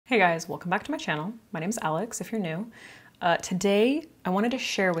Hey guys, welcome back to my channel. My name's Alex, if you're new. Today, I wanted to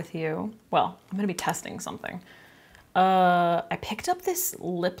share with you, well, I'm gonna be testing something. I picked up this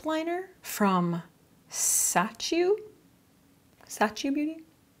lip liner from Sachu Beauty?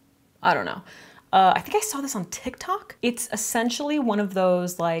 I don't know. I think I saw this on TikTok. It's essentially one of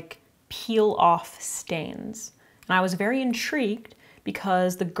those like peel off stains. And I was very intrigued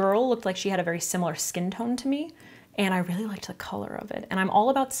because the girl looked like she had a very similar skin tone to me. And I really liked the color of it. And I'm all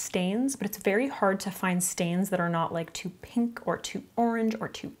about stains, but it's very hard to find stains that are not like too pink or too orange or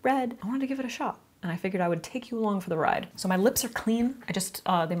too red. I wanted to give it a shot and I figured I would take you along for the ride. So my lips are clean.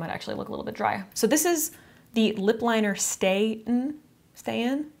 They might actually look a little bit dry. So this is the lip liner Stay.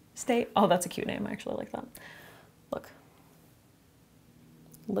 Oh, that's a cute name. I actually like that. Look.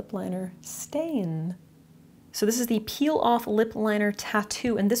 Lip liner Stain. So this is the Peel Off Lip Liner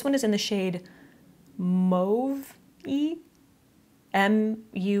Tattoo. And this one is in the shade Mauve. MUAH-VE,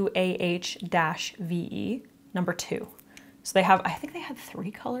 number 2. So they have, I think they had 3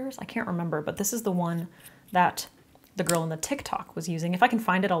 colors. I can't remember, but this is the one that the girl in the TikTok was using. If I can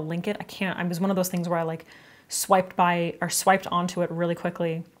find it, I'll link it. It was one of those things where I like swiped onto it really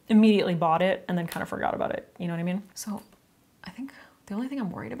quickly, immediately bought it, and then kind of forgot about it. You know what I mean? So I think the only thing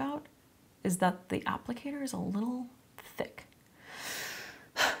I'm worried about is that the applicator is a little thick.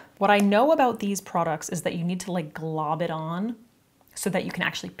 What I know about these products is that you need to like glob it on so that you can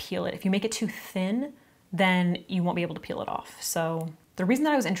actually peel it. If you make it too thin, then you won't be able to peel it off. So the reason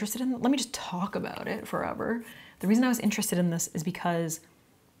that I was interested in, let me just talk about it forever. The reason I was interested in this is because,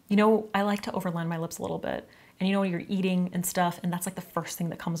 you know, I like to overline my lips a little bit. And you know, you're eating and stuff, and that's like the first thing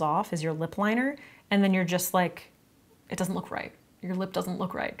that comes off is your lip liner. And then you're just like, it doesn't look right. Your lip doesn't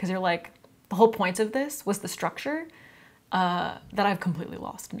look right. Because you're like, the whole point of this was the structure. That I've completely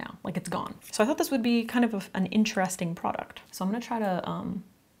lost now. Like it's gone. So I thought this would be kind of an interesting product. So I'm gonna try to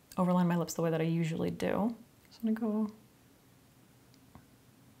overline my lips the way that I usually do. So I'm gonna go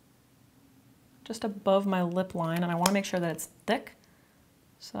just above my lip line, and I wanna make sure that it's thick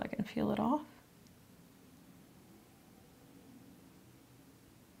so I can peel it off.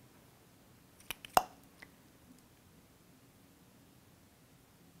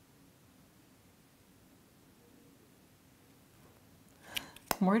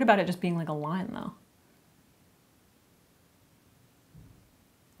 I'm worried about it just being like a line though.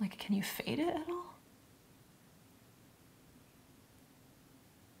 Like, can you fade it at all?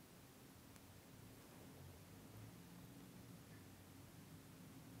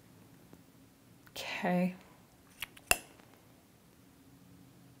 Okay.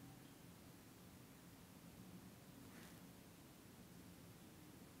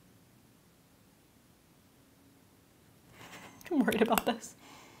 I'm worried about this.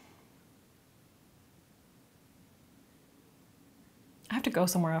 I have to go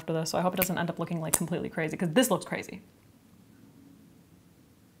somewhere after this, so I hope it doesn't end up looking like completely crazy, because this looks crazy.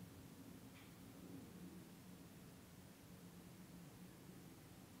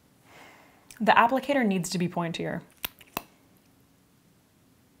 The applicator needs to be pointier.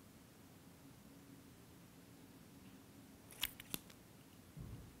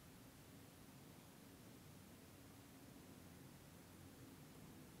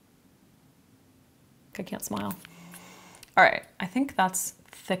 I can't smile. All right, I think that's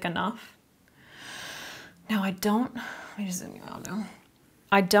thick enough. Now let me just zoom you out now.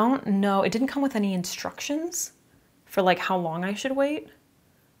 I don't know, it didn't come with any instructions for like how long I should wait.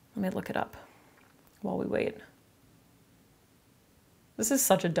 Let me look it up while we wait. This is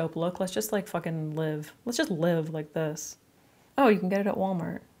such a dope look. Let's just like fucking live. Let's just live like this. Oh, you can get it at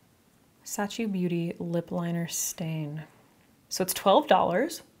Walmart. Sachu Beauty Lip Liner Stain. So it's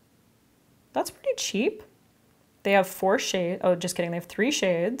 $12. That's pretty cheap. They have 4 shades. Oh, just kidding. They have 3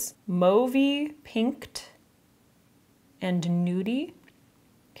 shades. Mauvey, Pinked, and Nudie.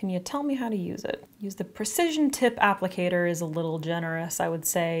 Can you tell me how to use it? Use the precision tip applicator is a little generous, I would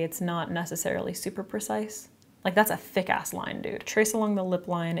say. It's not necessarily super precise. Like that's a thick ass line, dude. Trace along the lip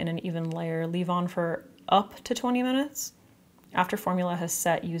line in an even layer. Leave on for up to 20 minutes. After formula has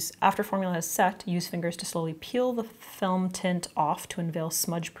set, use fingers to slowly peel the film tint off to unveil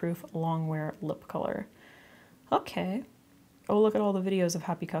smudge-proof long-wear lip color. Okay. Oh, look at all the videos of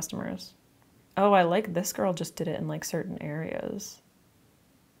happy customers. Oh, I like this girl just did it in like certain areas.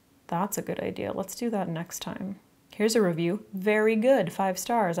 That's a good idea. Let's do that next time. Here's a review. Very good. 5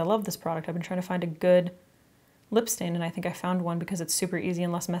 stars. I love this product. I've been trying to find a good lip stain, and I think I found one because it's super easy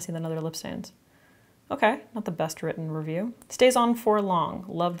and less messy than other lip stains. Okay, not the best written review. Stays on for long.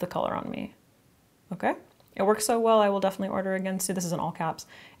 Love the color on me. Okay. It works so well, I will definitely order again. See, this is in all caps.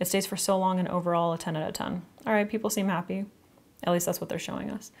 It stays for so long, and overall a 10 out of 10. All right, people seem happy. At least that's what they're showing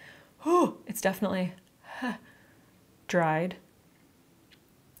us. Oh, it's definitely dried.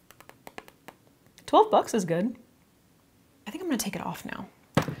 $12 is good. I think I'm gonna take it off now.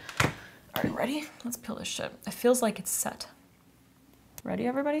 All right, ready? Let's peel this shit. It feels like it's set. Ready,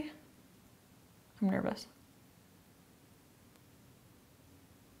 everybody? I'm nervous.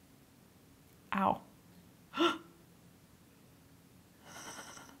 Ow.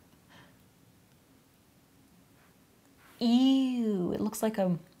 Ew, it looks like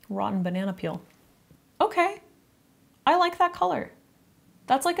a rotten banana peel. Okay, I like that color.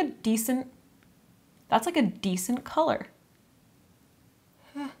 That's like a decent color.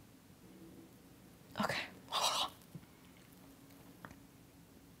 Okay.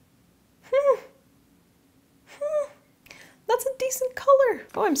 That's a decent color.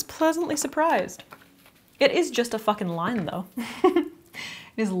 Oh, I'm pleasantly surprised. It is just a fucking line though. It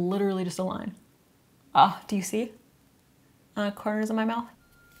is literally just a line. Ah, do you see? Corners of my mouth.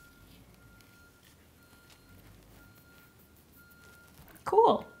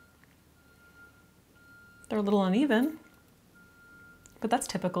 Cool. They're a little uneven, but that's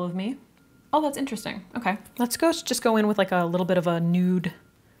typical of me. Oh, that's interesting. Okay, let's just go in with like a little bit of a nude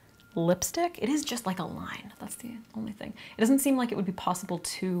lipstick. It is just like a line. That's the only thing. It doesn't seem like it would be possible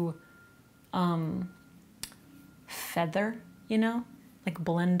to feather, you know, like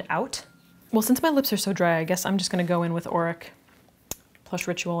blend out. Well, since my lips are so dry, I guess I'm just gonna go in with Auric Plush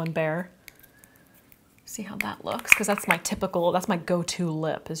Ritual and Bare. See how that looks, because that's my typical, that's my go-to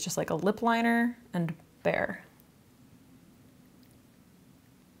lip, is just like a lip liner and Bare.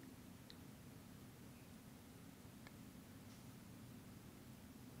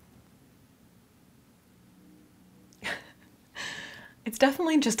 It's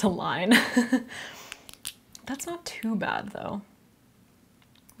definitely just a line. That's not too bad though.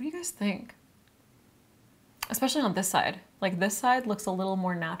 What do you guys think? Especially on this side. Like this side looks a little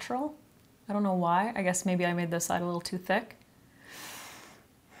more natural. I don't know why. I guess maybe I made this side a little too thick.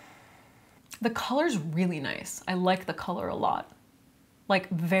 The color's really nice. I like the color a lot. Like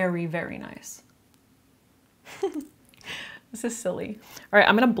very, very nice. This is silly. All right,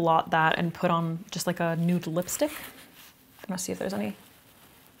 I'm gonna blot that and put on just like a nude lipstick. I'm gonna see if there's any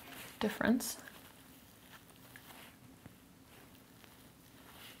difference.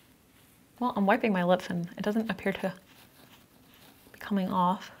 Well, I'm wiping my lips and it doesn't appear to be coming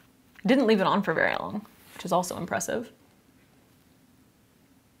off. Didn't leave it on for very long, which is also impressive.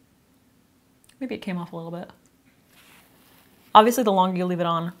 Maybe it came off a little bit. Obviously, the longer you leave it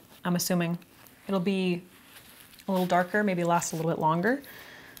on, I'm assuming it'll be a little darker, maybe last a little bit longer.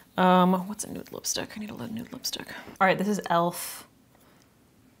 What's a nude lipstick? I need a nude lipstick. All right, this is e.l.f.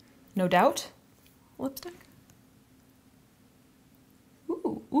 No Doubt lipstick.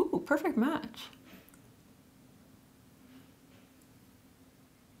 Ooh, ooh, perfect match.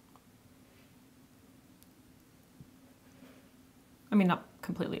 I mean, not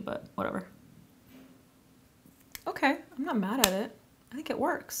completely, but whatever. Okay, I'm not mad at it. I think it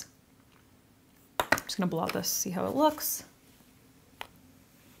works. I'm just gonna blot this, see how it looks.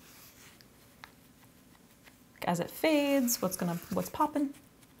 As it fades, what's popping?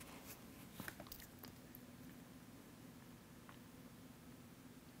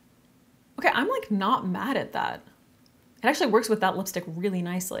 Okay, I'm like not mad at that. It actually works with that lipstick really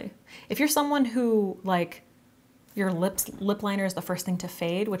nicely. If you're someone who like your lip liner is the first thing to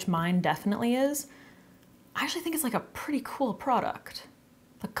fade, which mine definitely is, I actually think it's like a pretty cool product.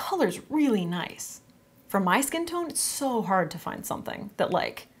 The color's really nice. For my skin tone, it's so hard to find something that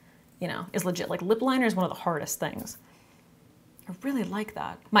like, you know, is legit. Like lip liner is one of the hardest things. I really like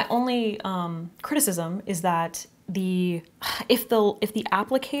that. My only criticism is that if the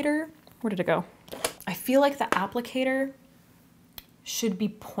applicator, where did it go? I feel like the applicator should be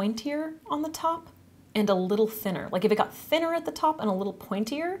pointier on the top and a little thinner. Like if it got thinner at the top and a little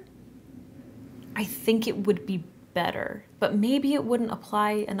pointier, I think it would be better, but maybe it wouldn't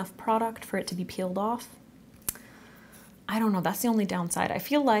apply enough product for it to be peeled off. I don't know, that's the only downside. I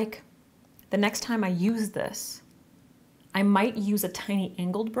feel like the next time I use this, I might use a tiny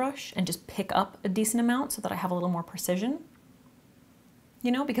angled brush and just pick up a decent amount so that I have a little more precision.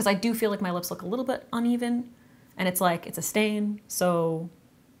 You know, because I do feel like my lips look a little bit uneven and it's like, it's a stain. So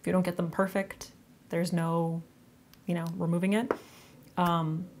if you don't get them perfect, there's no, you know, removing it.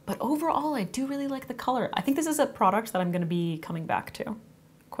 But overall, I do really like the color. I think this is a product that I'm gonna be coming back to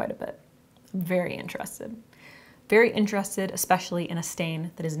quite a bit. I'm very interested. Very interested, especially in a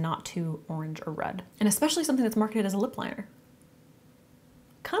stain that is not too orange or red. And especially something that's marketed as a lip liner.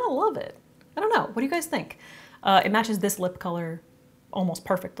 Kind of love it. I don't know, what do you guys think? It matches this lip color almost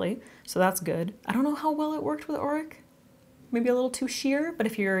perfectly, so that's good. I don't know how well it worked with Auric. maybe a little too sheer, but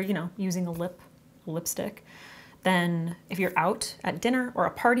if you're, you know, using a lipstick, then if you're out at dinner or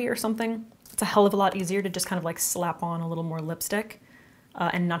a party or something, it's a hell of a lot easier to just kind of like slap on a little more lipstick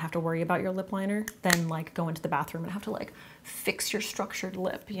and not have to worry about your lip liner than like go into the bathroom and have to like fix your structured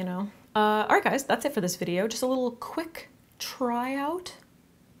lip, you know? All right, guys, that's it for this video. Just a little quick try out,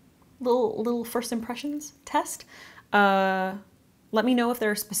 little first impressions test. Let me know if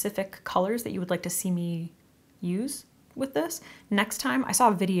there are specific colors that you would like to see me use with this. Next time, I saw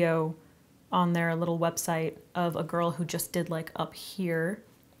a video on their little website of a girl who just did like up here,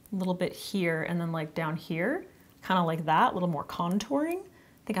 a little bit here, and then like down here, kind of like that, a little more contouring.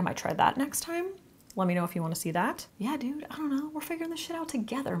 I think I might try that next time. Let me know if you want to see that. Yeah, dude, I don't know. We're figuring this shit out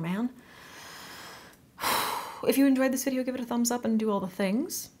together, man. If you enjoyed this video, give it a thumbs up and do all the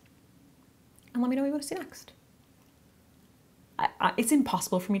things. And let me know what you want to see next. It's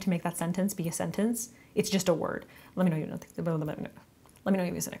impossible for me to make that sentence be a sentence. It's just a word. Let me know you know. Let me know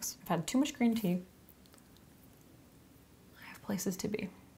you see next. I've had too much green tea. I have places to be.